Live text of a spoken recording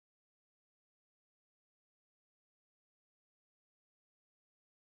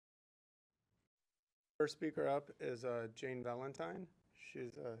First speaker up is Jane Valentine.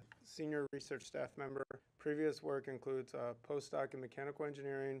 She's a senior research staff member. Previous work includes a postdoc in mechanical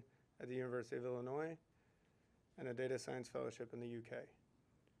engineering at the University of Illinois and a data science fellowship in the UK.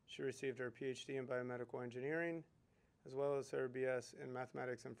 She received her PhD in biomedical engineering, as well as her BS in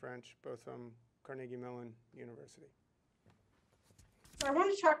mathematics and French, both from Carnegie Mellon University. So I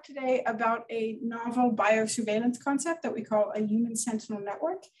want to talk today about a novel biosurveillance concept that we call a human sentinel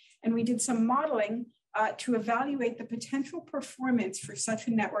network. And we did some modeling to evaluate the potential performance for such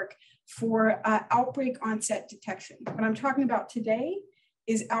a network for outbreak onset detection. What I'm talking about today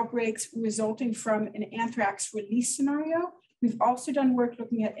is outbreaks resulting from an anthrax release scenario. We've also done work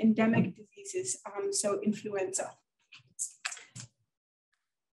looking at endemic diseases, so influenza.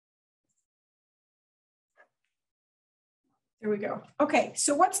 There we go. Okay,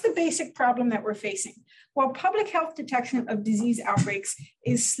 so what's the basic problem that we're facing? Well, public health detection of disease outbreaks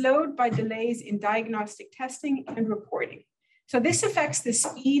is slowed by delays in diagnostic testing and reporting. So this affects the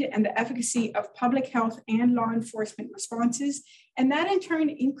speed and the efficacy of public health and law enforcement responses, and that in turn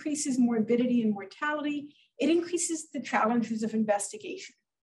increases morbidity and mortality. It increases the challenges of investigation.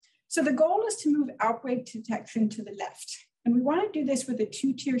 So the goal is to move outbreak detection to the left. And we want to do this with a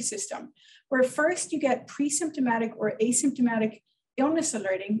two-tier system, where first you get pre-symptomatic or asymptomatic illness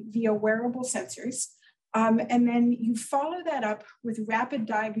alerting via wearable sensors, and then you follow that up with rapid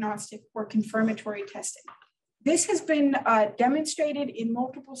diagnostic or confirmatory testing. This has been demonstrated in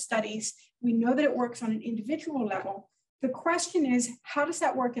multiple studies. We know that it works on an individual level. The question is, how does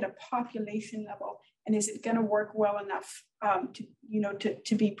that work at a population level? And is it going to work well enough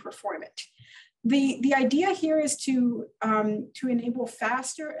to be performant? The idea here is to enable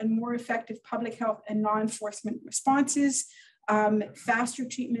faster and more effective public health and law enforcement responses, faster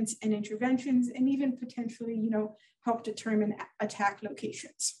treatments and interventions, and even potentially, help determine attack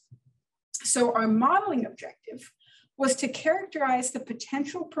locations. So our modeling objective was to characterize the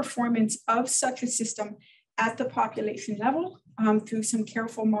potential performance of such a system at the population level through some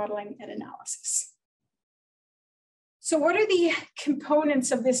careful modeling and analysis. So what are the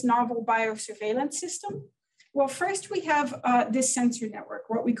components of this novel biosurveillance system? Well, first we have this sensor network,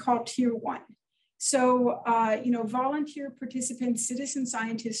 what we call tier 1. So, volunteer participants, citizen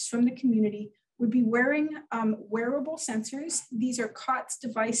scientists from the community would be wearing wearable sensors. These are COTS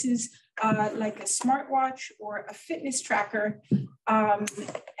devices like a smartwatch or a fitness tracker,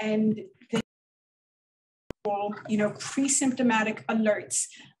 and they will, pre-symptomatic alerts.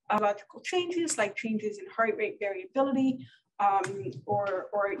 Physiological changes like changes in heart rate variability or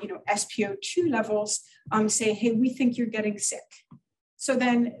SpO2 levels say, hey, we think you're getting sick. So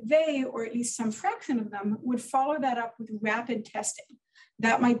then they, or at least some fraction of them, would follow that up with rapid testing.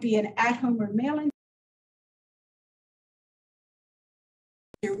 That might be an at-home or mail-in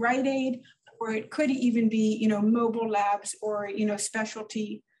Rite Aid, or it could even be, mobile labs or,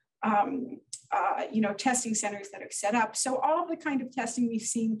 specialty testing centers that are set up. So all of the kind of testing we've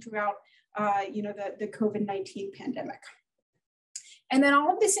seen throughout, the COVID-19 pandemic. And then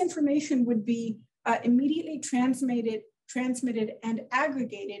all of this information would be immediately transmitted and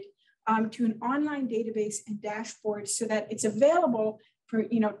aggregated to an online database and dashboard so that it's available for,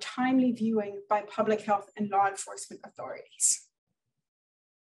 timely viewing by public health and law enforcement authorities.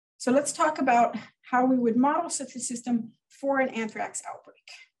 So let's talk about how we would model such a system for an anthrax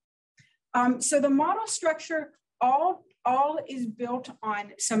outbreak. So the model structure all is built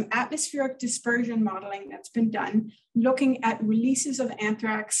on some atmospheric dispersion modeling that's been done, looking at releases of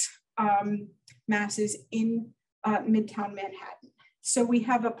anthrax masses in Midtown Manhattan. So we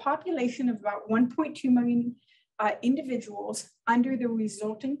have a population of about 1.2 million individuals under the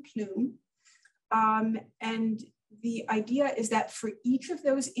resulting plume. And the idea is that for each of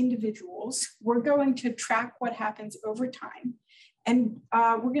those individuals, we're going to track what happens over time. And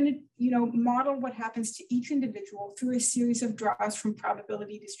we're going to, model what happens to each individual through a series of draws from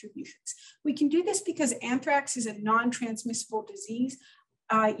probability distributions. We can do this because anthrax is a non-transmissible disease.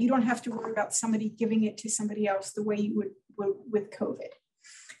 You don't have to worry about somebody giving it to somebody else the way you would with COVID.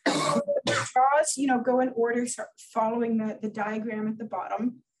 The draws, go in order, start following the diagram at the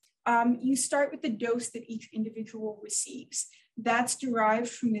bottom. You start with the dose that each individual receives. That's derived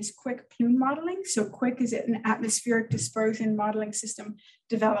from this quick plume modeling. So quick is an atmospheric dispersion modeling system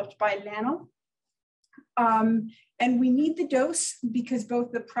developed by Lano. And we need the dose because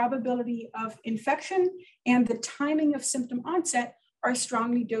both the probability of infection and the timing of symptom onset are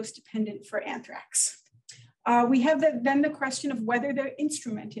strongly dose dependent for anthrax. We have then the question of whether they're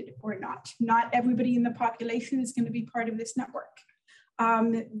instrumented or not. Not everybody in the population is going to be part of this network.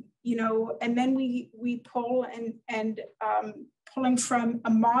 And then we pull and pulling from a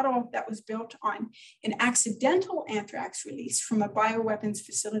model that was built on an accidental anthrax release from a bioweapons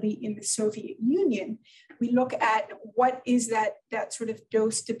facility in the Soviet Union. We look at what is that sort of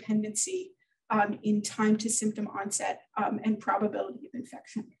dose dependency in time to symptom onset and probability of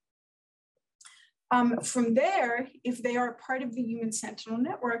infection. From there, if they are part of the human sentinel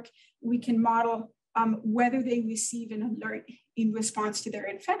network, we can model whether they receive an alert in response to their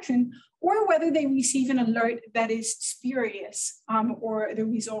infection, or whether they receive an alert that is spurious or the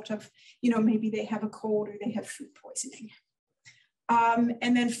result of, maybe they have a cold or they have food poisoning.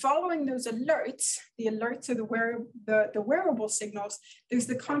 And then following those alerts, the alerts are the wearable signals, there's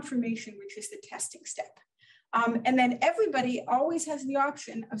the confirmation, which is the testing step. And then everybody always has the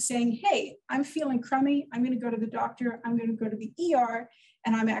option of saying, hey, I'm feeling crummy, I'm going to go to the doctor, I'm going to go to the ER,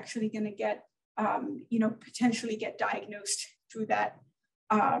 and I'm actually going to get, potentially get diagnosed through that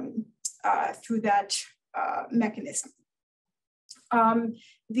mechanism.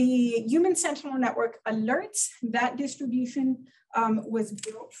 The Human Sentinel Network alerts, that distribution was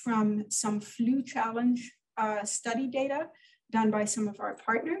built from some flu challenge study data done by some of our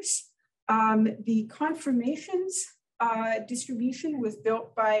partners. The confirmations distribution was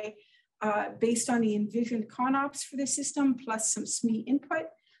built by, based on the envisioned ConOps for the system, plus some SME input,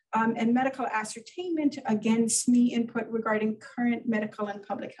 and medical ascertainment, again, SME input regarding current medical and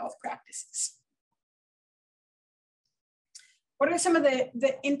public health practices. What are some of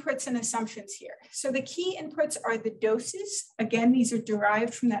the inputs and assumptions here? So the key inputs are the doses. Again, these are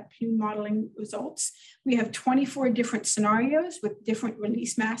derived from that plume modeling results. We have 24 different scenarios with different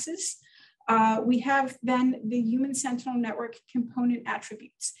release masses. We have then the Human Sentinel Network component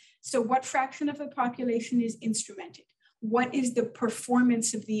attributes. So what fraction of the population is instrumented? What is the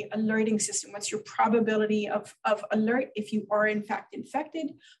performance of the alerting system? What's your probability of alert if you are in fact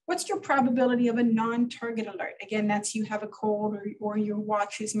infected? What's your probability of a non-target alert? Again, that's you have a cold or your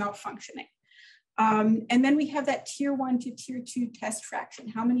watch is malfunctioning. And then we have that tier 1 to tier 2 test fraction.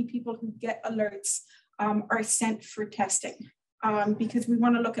 How many people who get alerts are sent for testing? Because we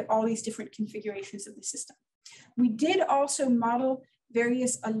want to look at all these different configurations of the system. We did also model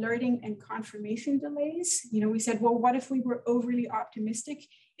various alerting and confirmation delays. We said, well, what if we were overly optimistic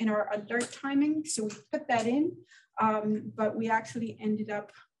in our alert timing? So we put that in, but we actually ended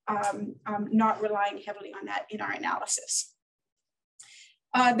up not relying heavily on that in our analysis.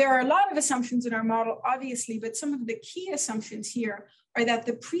 There are a lot of assumptions in our model, obviously, but some of the key assumptions here are that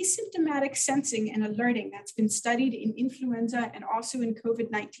the pre-symptomatic sensing and alerting that's been studied in influenza and also in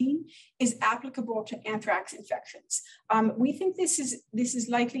COVID-19 is applicable to anthrax infections. We think this is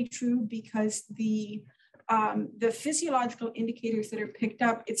likely true because the physiological indicators that are picked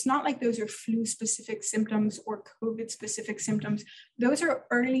up, it's not like those are flu-specific symptoms or COVID-specific symptoms. Those are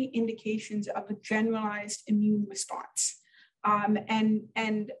early indications of a generalized immune response.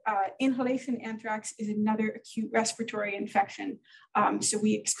 Inhalation anthrax is another acute respiratory infection. So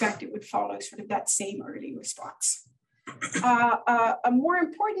we expect it would follow sort of that same early response. A more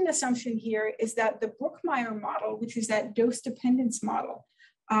important assumption here is that the Brookmeyer model, which is that dose dependence model,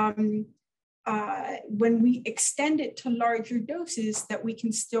 when we extend it to larger doses, that we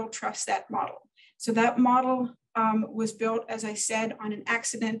can still trust that model. So that model was built, as I said, on an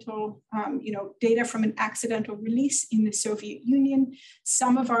accidental, data from an accidental release in the Soviet Union.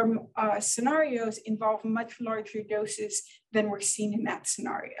 Some of our scenarios involve much larger doses than were seen in that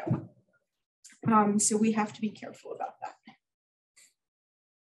scenario. So we have to be careful about that.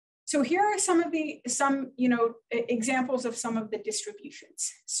 So here are some examples of some of the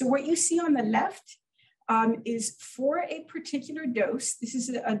distributions. So what you see on the left is for a particular dose. This is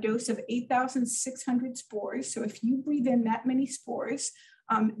a dose of 8,600 spores. So if you breathe in that many spores,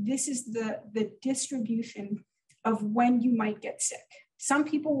 this is the distribution of when you might get sick. Some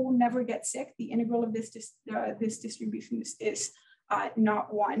people will never get sick. The integral of this distribution is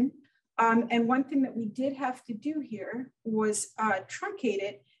not 1. And one thing that we did have to do here was truncate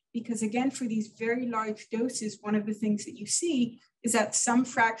it, because again, for these very large doses, one of the things that you see is that some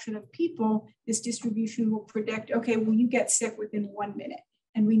fraction of people, this distribution will predict, okay, well, you get sick within 1 minute.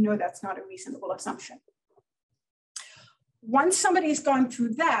 And we know that's not a reasonable assumption. Once somebody's gone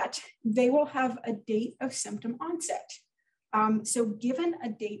through that, they will have a date of symptom onset. So given a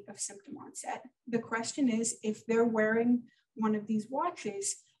date of symptom onset, the question is, if they're wearing one of these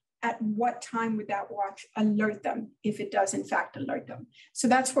watches, at what time would that watch alert them, if it does in fact alert them? So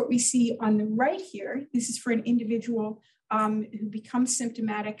that's what we see on the right here. This is for an individual who becomes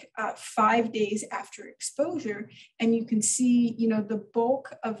symptomatic 5 days after exposure, and you can see, the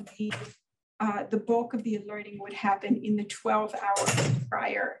bulk of the alerting would happen in the 12 hours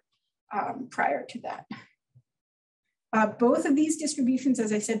prior to that. Both of these distributions,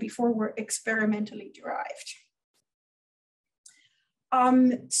 as I said before, were experimentally derived.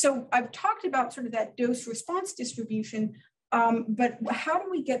 So I've talked about sort of that dose response distribution, but how do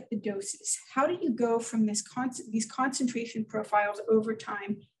we get the doses? How do you go from these concentration profiles over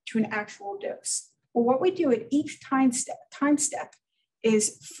time to an actual dose? Well, what we do at each time step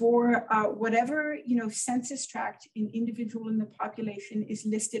is for whatever census tract an individual in the population is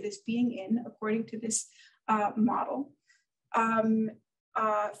listed as being in, according to this model.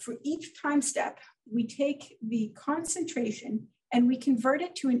 For each time step, we take the concentration and we convert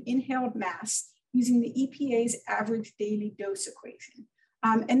it to an inhaled mass using the EPA's average daily dose equation.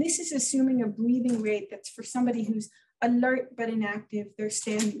 And this is assuming a breathing rate that's for somebody who's alert but inactive. They're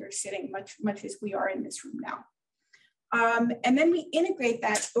standing or sitting, much as we are in this room now. And then we integrate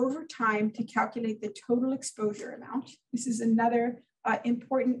that over time to calculate the total exposure amount. This is another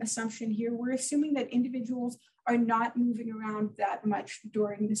important assumption here. We're assuming that individuals are not moving around that much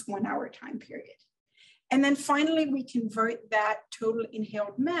during this 1 hour time period. And then finally, we convert that total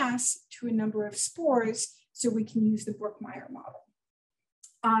inhaled mass to a number of spores so we can use the Brookmeyer model.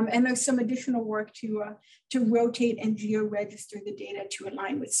 And there's some additional work to rotate and geo-register the data to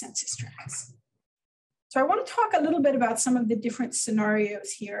align with census tracts. So I want to talk a little bit about some of the different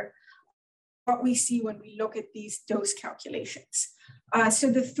scenarios here, what we see when we look at these dose calculations.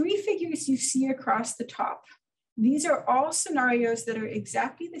 So the three figures you see across the top, these are all scenarios that are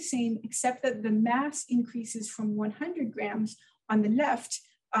exactly the same, except that the mass increases from 100 grams on the left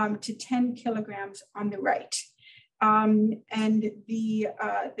to 10 kilograms on the right. And the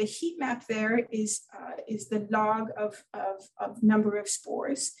heat map there is the log of number of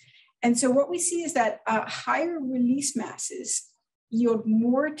spores. And so what we see is that higher release masses yield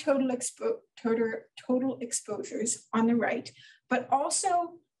more total exposures on the right, but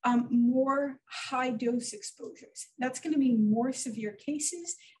also more high dose exposures. That's going to be more severe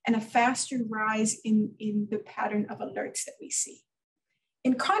cases and a faster rise in the pattern of alerts that we see.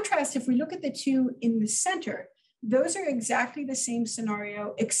 In contrast, if we look at the two in the center, those are exactly the same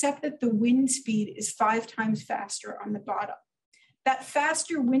scenario, except that the wind speed is 5 times faster on the bottom. That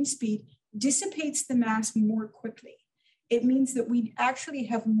faster wind speed dissipates the mass more quickly. It means that we actually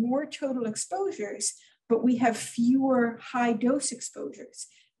have more total exposures, but we have fewer high dose exposures.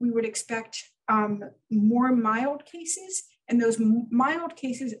 We would expect more mild cases, and those mild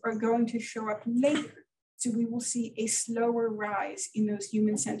cases are going to show up later. So we will see a slower rise in those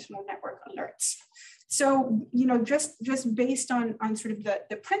human sentinel network alerts. So, just based on sort of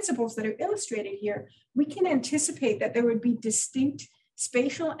the principles that are illustrated here, we can anticipate that there would be distinct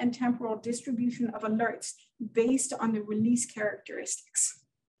spatial and temporal distribution of alerts based on the release characteristics.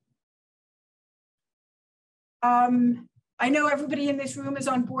 I know everybody in this room is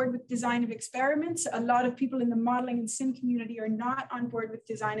on board with design of experiments. A lot of people in the modeling and sim community are not on board with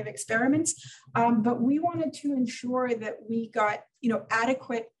design of experiments, but we wanted to ensure that we got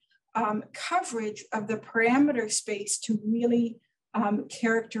adequate coverage of the parameter space to really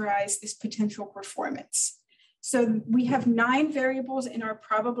characterize this potential performance. So we have 9 variables in our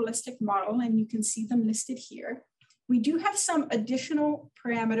probabilistic model, and you can see them listed here. We do have some additional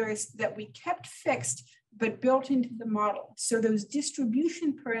parameters that we kept fixed, but built into the model. So those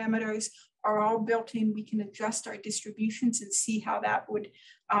distribution parameters are all built in. We can adjust our distributions and see how that would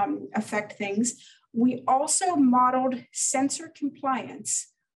affect things. We also modeled sensor compliance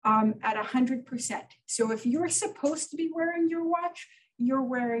at 100%. So if you're supposed to be wearing your watch, you're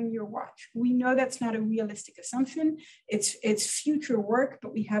wearing your watch. We know that's not a realistic assumption. It's future work,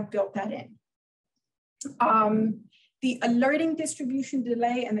 but we have built that in. The alerting distribution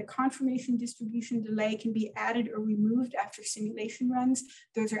delay and the confirmation distribution delay can be added or removed after simulation runs.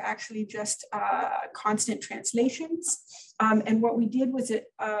 Those are actually just constant translations. And what we did was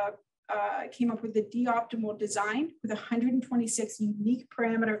came up with a de-optimal design with 126 unique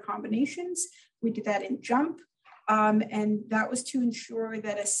parameter combinations. We did that in JUMP. And that was to ensure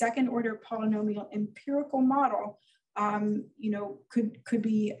that a second order polynomial empirical model could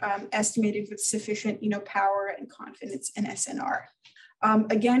be estimated with sufficient, power and confidence in SNR.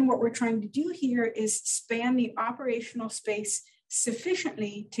 Again, what we're trying to do here is span the operational space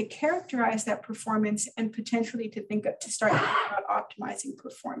sufficiently to characterize that performance and potentially to start thinking about optimizing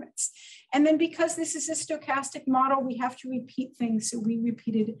performance. And then because this is a stochastic model, we have to repeat things. So we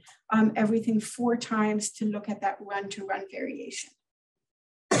repeated everything 4 times to look at that run-to-run variation.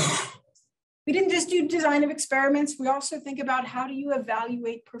 We didn't just do design of experiments. We also think about how do you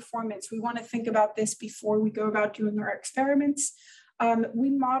evaluate performance. We want to think about this before we go about doing our experiments.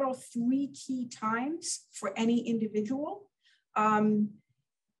 We model 3 key times for any individual.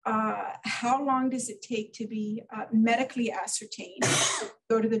 how long does it take to be medically ascertained?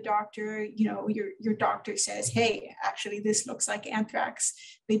 Go to the doctor, your doctor says, hey, actually this looks like anthrax.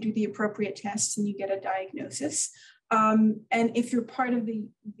 They do the appropriate tests and you get a diagnosis. And if you're part of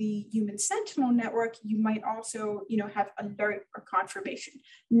the human sentinel network, you might also, have alert or confirmation.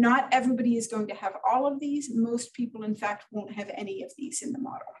 Not everybody is going to have all of these. Most people, in fact, won't have any of these in the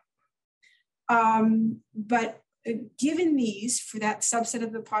model. But given these, for that subset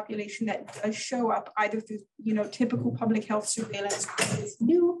of the population that does show up either through, typical public health surveillance or this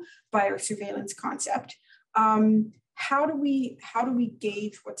new biosurveillance concept, how do we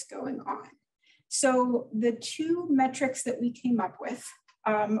gauge what's going on? So the two metrics that we came up with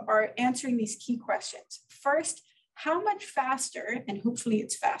are answering these key questions. First, how much faster, and hopefully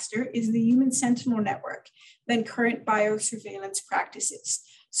it's faster, is the human sentinel network than current biosurveillance practices?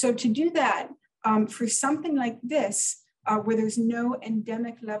 So to do that, for something like this, where there's no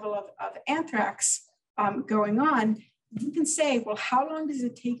endemic level of anthrax going on, you can say, well, how long does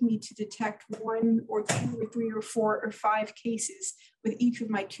it take me to detect 1 or 2 or 3 or 4 or 5 cases with each of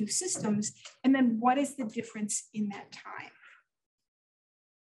my two systems? And then what is the difference in that time?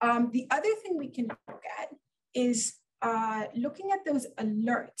 The other thing we can look at is looking at those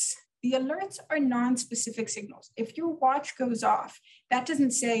alerts. The alerts are non-specific signals. If your watch goes off, that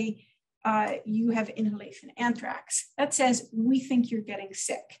doesn't say you have inhalation anthrax. That says, we think you're getting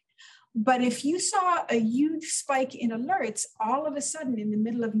sick. But if you saw a huge spike in alerts all of a sudden in the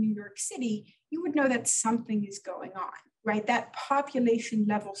middle of New York City, you would know that something is going on, right? That population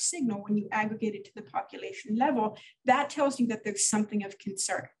level signal, when you aggregate it to the population level, that tells you that there's something of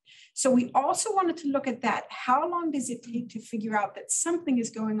concern. So we also wanted to look at that. How long does it take to figure out that something is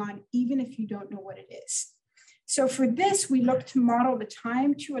going on, even if you don't know what it is? So for this, we look to model the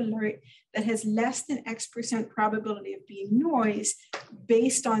time to alert that has less than X% probability of being noise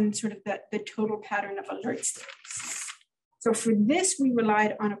based on sort of the total pattern of alerts. So for this, we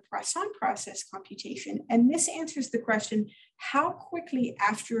relied on a Poisson process computation. And this answers the question, how quickly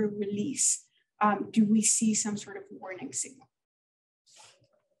after a release do we see some sort of warning signal?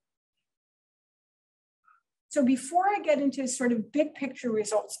 So before I get into sort of big picture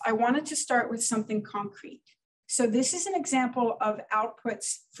results, I wanted to start with something concrete. So this is an example of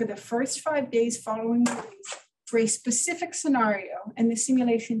outputs for the first 5 days following release for a specific scenario, and the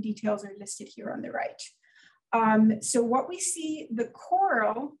simulation details are listed here on the right. So what we see, the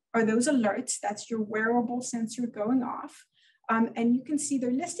coral are those alerts, that's your wearable sensor going off. And you can see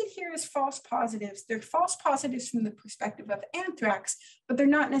they're listed here as false positives. They're false positives from the perspective of anthrax, but they're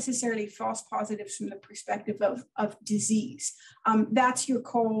not necessarily false positives from the perspective of disease. That's your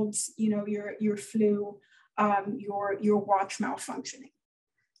colds, your flu, your watch malfunctioning.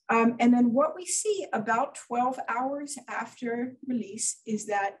 And then what we see about 12 hours after release is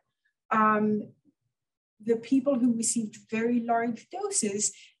that the people who received very large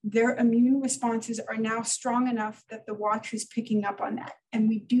doses, their immune responses are now strong enough that the watch is picking up on that. And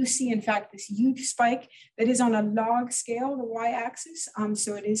we do see, in fact, this huge spike that is on a log scale, the y-axis,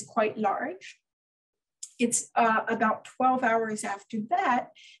 so it is quite large. It's about 12 hours after that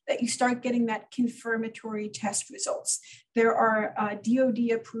you start getting that confirmatory test results. There are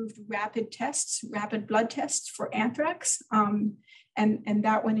DOD-approved rapid tests, rapid blood tests for anthrax, and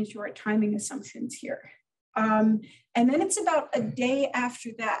that one is your timing assumptions here. And then it's about a day after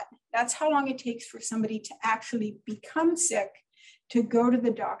that. That's how long it takes for somebody to actually become sick, to go to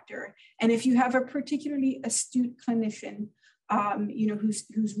the doctor. And if you have a particularly astute clinician,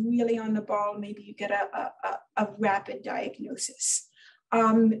 who's really on the ball, maybe you get a rapid diagnosis.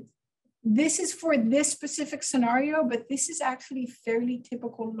 This is for this specific scenario, but this is actually fairly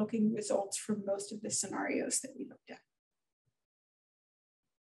typical looking results for most of the scenarios that we looked at.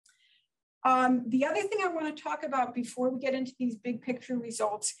 The other thing I want to talk about before we get into these big picture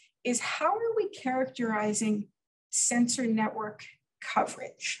results is how are we characterizing sensor network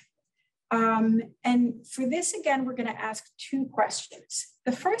coverage? And for this, again, we're going to ask 2 questions.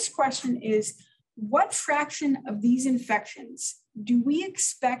 The first question is, what fraction of these infections do we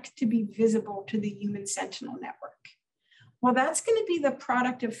expect to be visible to the human sentinel network? Well, that's going to be the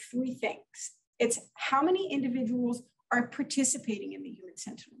product of 3 things. It's how many individuals are participating in the human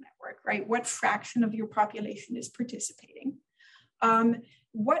sentinel network, right? What fraction of your population is participating?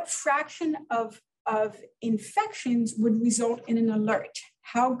 What fraction of infections would result in an alert?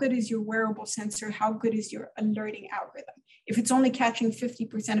 How good is your wearable sensor? How good is your alerting algorithm? If it's only catching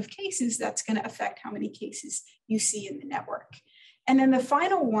 50% of cases, that's going to affect how many cases you see in the network. And then the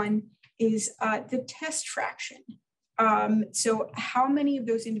final one is the test fraction. So how many of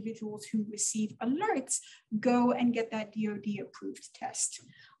those individuals who receive alerts go and get that DOD approved test?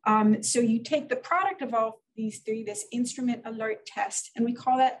 So you take the product of all these three, this instrument, alert, test, and we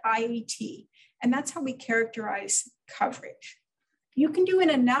call that IAT. And that's how we characterize coverage. You can do an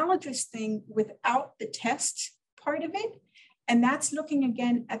analogous thing without the test part of it. And that's looking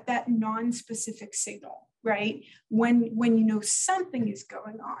again at that non-specific signal, right? When you know something is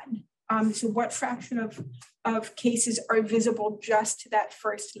going on. So what fraction of cases are visible just to that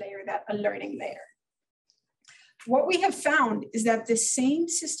first layer, that alerting layer? What we have found is that the same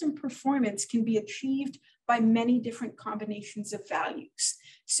system performance can be achieved by many different combinations of values.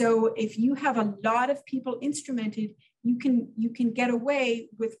 So if you have a lot of people instrumented, you can get away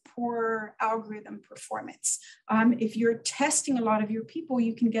with poor algorithm performance. If you're testing a lot of your people,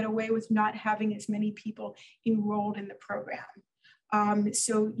 you can get away with not having as many people enrolled in the program.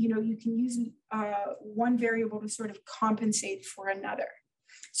 So you can use one variable to sort of compensate for another.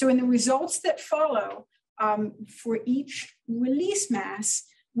 So in the results that follow, for each release mass,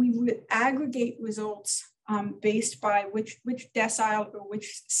 we would aggregate results based by which decile or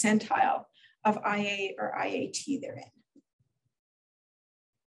which centile of IA or IAT they're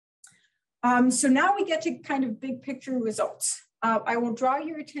in. So now we get to kind of big picture results. I will draw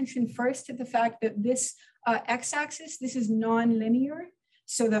your attention first to the fact that this x-axis, this is non-linear.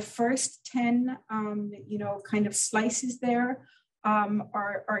 So the first 10, kind of slices there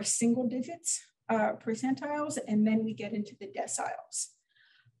are single digits percentiles, and then we get into the deciles.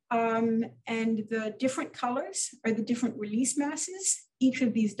 And the different colors are the different release masses. Each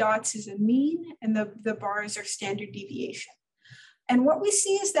of these dots is a mean, and the bars are standard deviation. And what we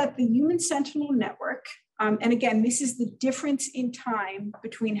see is that the human sentinel network, and again, this is the difference in time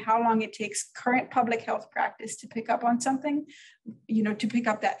between how long it takes current public health practice to pick up on something, to pick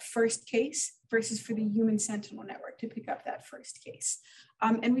up that first case versus for the human sentinel network to pick up that first case.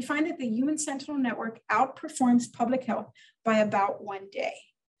 And we find that the human sentinel network outperforms public health by about 1 day.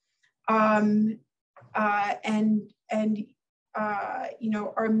 Our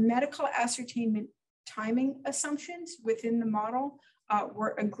medical ascertainment timing assumptions within the model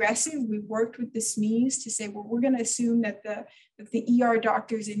were aggressive. We worked with the SMEs to say, well, we're going to assume that the ER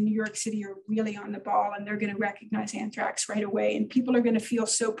doctors in New York City are really on the ball and they're going to recognize anthrax right away. And people are going to feel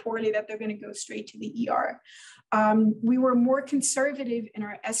so poorly that they're going to go straight to the ER. We were more conservative in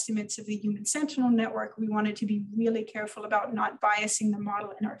our estimates of the human sentinel network. We wanted to be really careful about not biasing the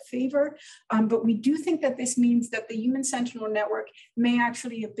model in our favor. But we do think that this means that the human sentinel network may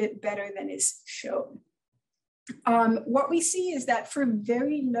actually a bit better than is shown. What we see is that for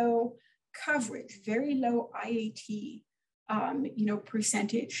very low coverage, very low IAT,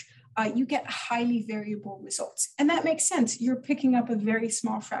 percentage, you get highly variable results. And that makes sense. You're picking up a very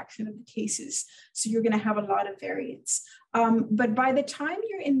small fraction of the cases, so you're going to have a lot of variance. But by the time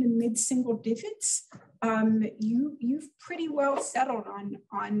you're in the mid-single digits, you've pretty well settled on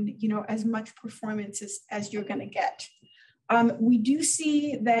as much performance as you're going to get. We do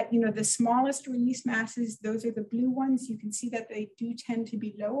see that, the smallest release masses, those are the blue ones. You can see that they do tend to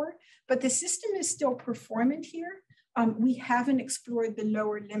be lower, but the system is still performant here. We haven't explored the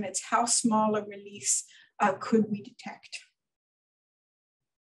lower limits. How small a release could we detect?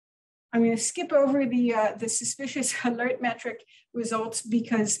 I'm going to skip over the suspicious alert metric results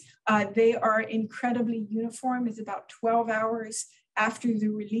because they are incredibly uniform. It's about 12 hours after the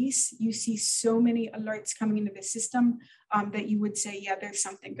release. You see so many alerts coming into the system that you would say, yeah, there's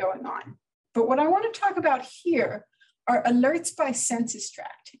something going on. But what I want to talk about here are alerts by census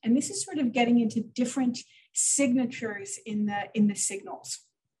tract. And this is sort of getting into different signatures in the signals.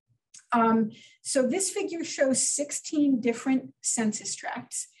 So this figure shows 16 different census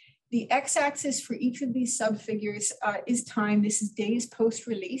tracts. The x-axis for each of these subfigures is time. This is days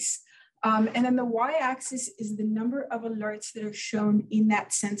post-release. And then the y-axis is the number of alerts that are shown in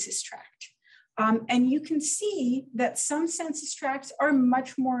that census tract. And you can see that some census tracts are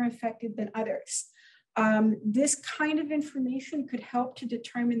much more affected than others. This kind of information could help to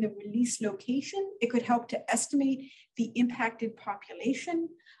determine the release location. It could help to estimate the impacted population.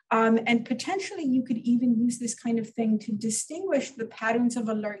 And potentially you could even use this kind of thing to distinguish the patterns of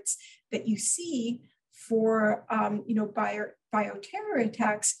alerts that you see for bioterror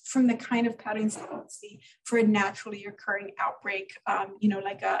attacks from the kind of patterns that you see for a naturally occurring outbreak, like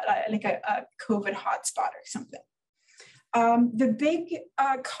a COVID hotspot or something. The big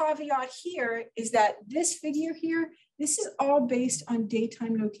caveat here is that this figure here, this is all based on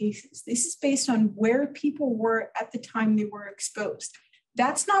daytime locations. This is based on where people were at the time they were exposed.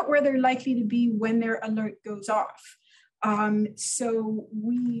 That's not where they're likely to be when their alert goes off. So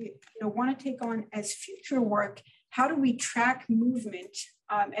we want to take on as future work how do we track movement?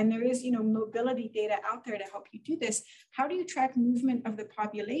 And there is, mobility data out there to help you do this. How do you track movement of the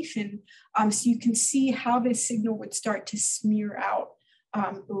population so you can see how this signal would start to smear out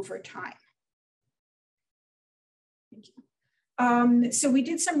over time? Thank you. So we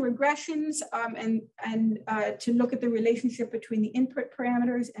did some regressions and to look at the relationship between the input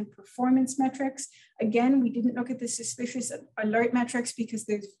parameters and performance metrics. Again, we didn't look at the suspicious alert metrics because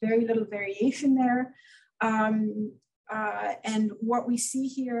there's very little variation there. And what we see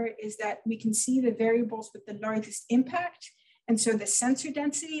here is that we can see the variables with the largest impact. And so the sensor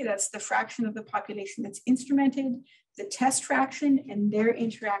density, that's the fraction of the population that's instrumented, the test fraction and their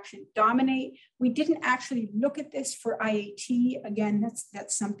interaction dominate. We didn't actually look at this for IAT. Again,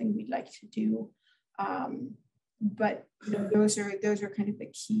 that's something we'd like to do. But those are kind of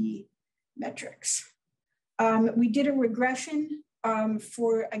the key metrics. We did a regression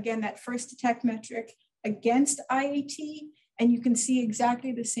for, again, that first detect metric against IAT, and you can see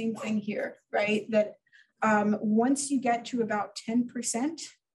exactly the same thing here, right? That once you get to about 10%,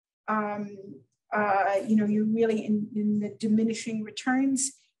 you're really in the diminishing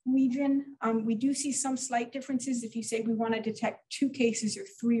returns region. We do see some slight differences if you say we want to detect 2 cases or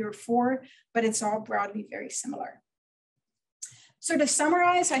 3 or 4, but it's all broadly very similar. So to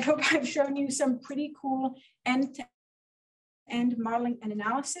summarize, I hope I've shown you some pretty cool end-to-end modeling and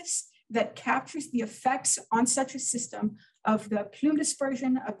analysis that captures the effects on such a system of the plume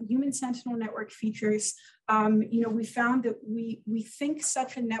dispersion of the human sentinel network features. We found that we think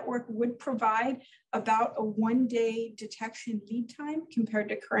such a network would provide about a 1-day detection lead time compared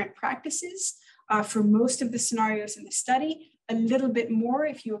to current practices for most of the scenarios in the study, a little bit more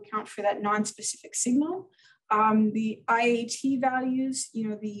if you account for that non-specific signal. The IAT values,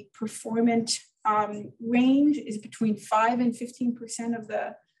 the performant range is between 5 and 15% of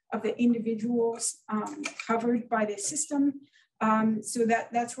the individuals covered by this system. So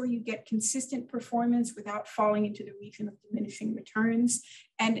that's where you get consistent performance without falling into the region of diminishing returns.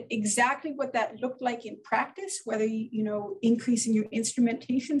 And exactly what that looked like in practice, whether increasing your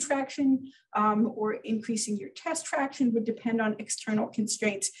instrumentation fraction or increasing your test fraction would depend on external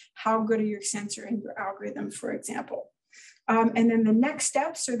constraints. How good are your sensor and your algorithm, for example? And then the next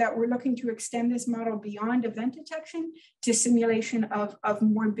steps are that we're looking to extend this model beyond event detection to simulation of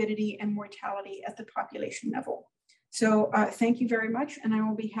morbidity and mortality at the population level. So thank you very much, and I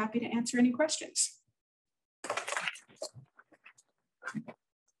will be happy to answer any questions.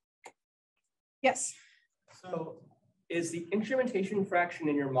 Yes. So is the instrumentation fraction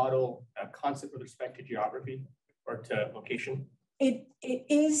in your model a constant with respect to geography or to location? It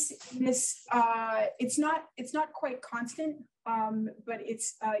is this. It's not quite constant, but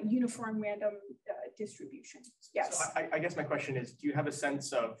it's a uniform random distribution. Yes. So I guess my question is, do you have a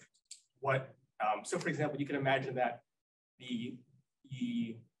sense of what? So, for example, you can imagine that the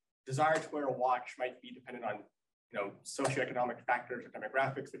desire to wear a watch might be dependent on socioeconomic factors or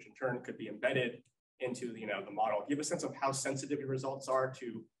demographics, which in turn could be embedded into the model. Do you have a sense of how sensitive your results are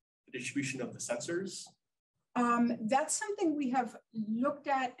to the distribution of the sensors? That's something we have looked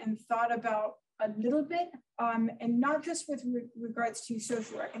at and thought about a little bit, and not just with regards to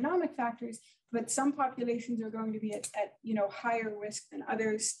socioeconomic factors, but some populations are going to be at higher risk than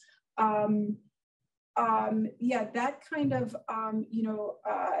others. That kind of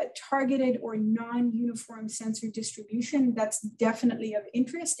targeted or non-uniform sensor distribution, that's definitely of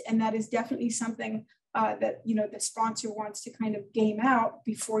interest, and that is definitely something that the sponsor wants to kind of game out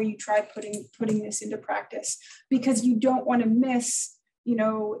before you try putting this into practice, because you don't want to miss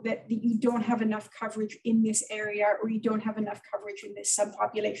that you don't have enough coverage in this area, or you don't have enough coverage in this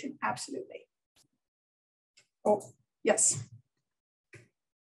subpopulation. Absolutely. Oh, yes.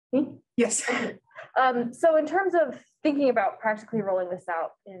 Yes. So in terms of thinking about practically rolling this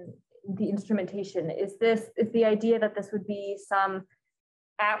out in the instrumentation, is the idea that this would be some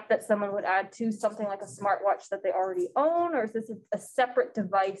app that someone would add to something like a smartwatch that they already own, or is this a separate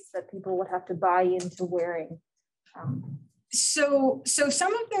device that people would have to buy into wearing? So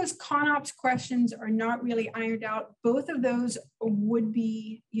some of those ConOps questions are not really ironed out. Both of those would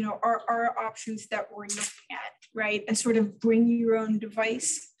be, are options that we're looking at, right? A sort of bring your own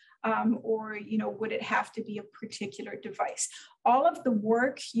device. Or would it have to be a particular device? All of the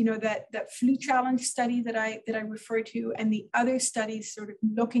work, that flu challenge study that I referred to, and the other studies sort of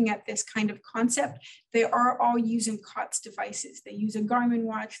looking at this kind of concept, they are all using COTS devices. They use a Garmin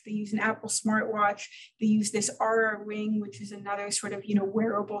watch, they use an Apple smartwatch, they use this Aura ring, which is another sort of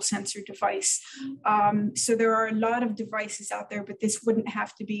wearable sensor device. So there are a lot of devices out there, but this wouldn't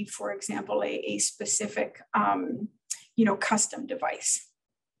have to be, for example, a specific custom device.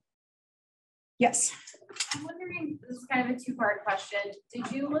 Yes. I'm wondering, this is kind of a two-part question.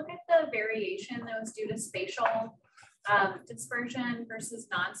 Did you look at the variation that was due to spatial dispersion versus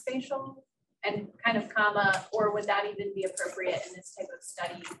non-spatial, and kind of or would that even be appropriate in this type of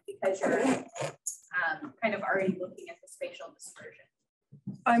study because you're kind of already looking at the spatial dispersion?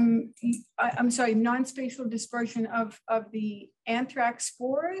 I'm sorry, non-spatial dispersion of the anthrax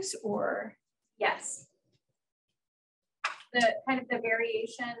spores, or? Yes. The kind of the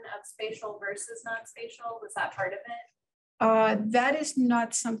variation of spatial versus non-spatial, was that part of it? That is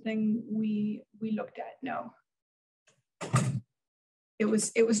not something we looked at, no. It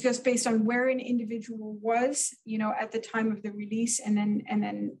was just based on where an individual was, you know, at the time of the release, and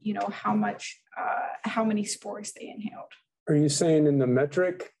then you know how many spores they inhaled. Are you saying in the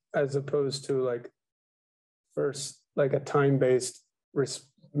metric as opposed to like first like a time-based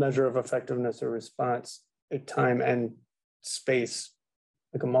measure of effectiveness or response, a time and space,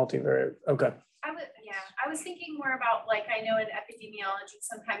 like a multivariate? Okay. I was thinking more about, like, I know in epidemiology,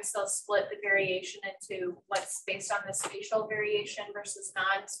 sometimes they'll split the variation into what's based on the spatial variation versus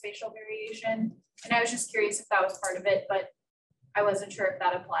non-spatial variation. And I was just curious if that was part of it, but I wasn't sure if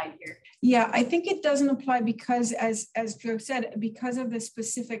that applied here. Yeah, I think it doesn't apply because, as Joe said, because of the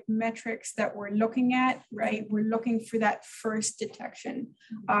specific metrics that we're looking at, right? We're looking for that first detection.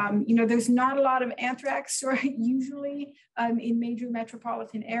 You know, there's not a lot of anthrax, right, usually in major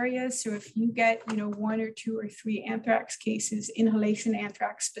metropolitan areas. So if you get, you know, 1 or 2 or 3 anthrax cases, inhalation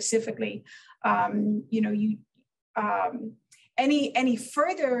anthrax specifically, you know, any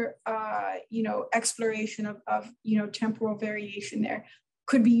further, you know, exploration of, you know, temporal variation there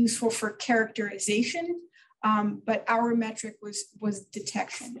could be useful for characterization, but our metric was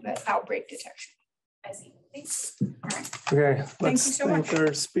detection, that outbreak detection. I see. Thanks. All right. Okay, Thank you let's so much. thank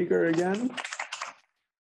our speaker again.